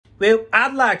Well,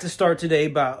 I'd like to start today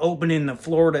by opening the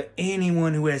floor to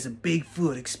anyone who has a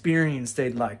Bigfoot experience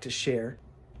they'd like to share.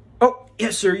 Oh,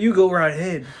 yes, sir, you go right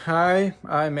ahead. Hi,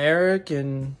 I'm Eric,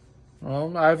 and,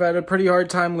 well, I've had a pretty hard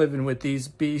time living with these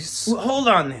beasts. Well, hold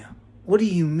on now. What do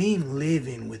you mean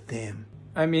living with them?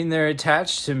 I mean, they're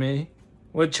attached to me.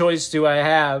 What choice do I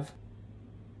have?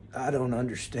 I don't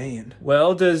understand.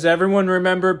 Well, does everyone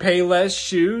remember Payless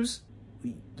shoes?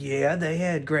 Yeah, they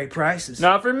had great prices.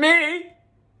 Not for me!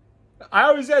 I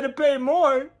always had to pay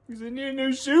more, because I need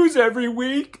new shoes every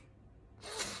week.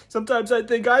 Sometimes I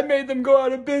think I made them go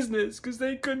out of business, because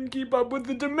they couldn't keep up with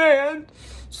the demand.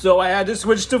 So I had to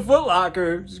switch to Foot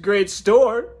Locker. It's a great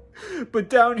store. But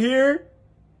down here,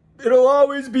 it'll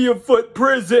always be a foot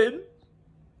prison.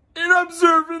 And I'm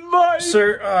serving life.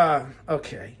 Sir,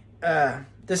 okay.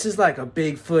 This is like a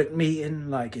Bigfoot meeting,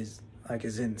 like is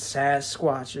in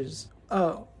Sasquatches.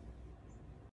 Oh,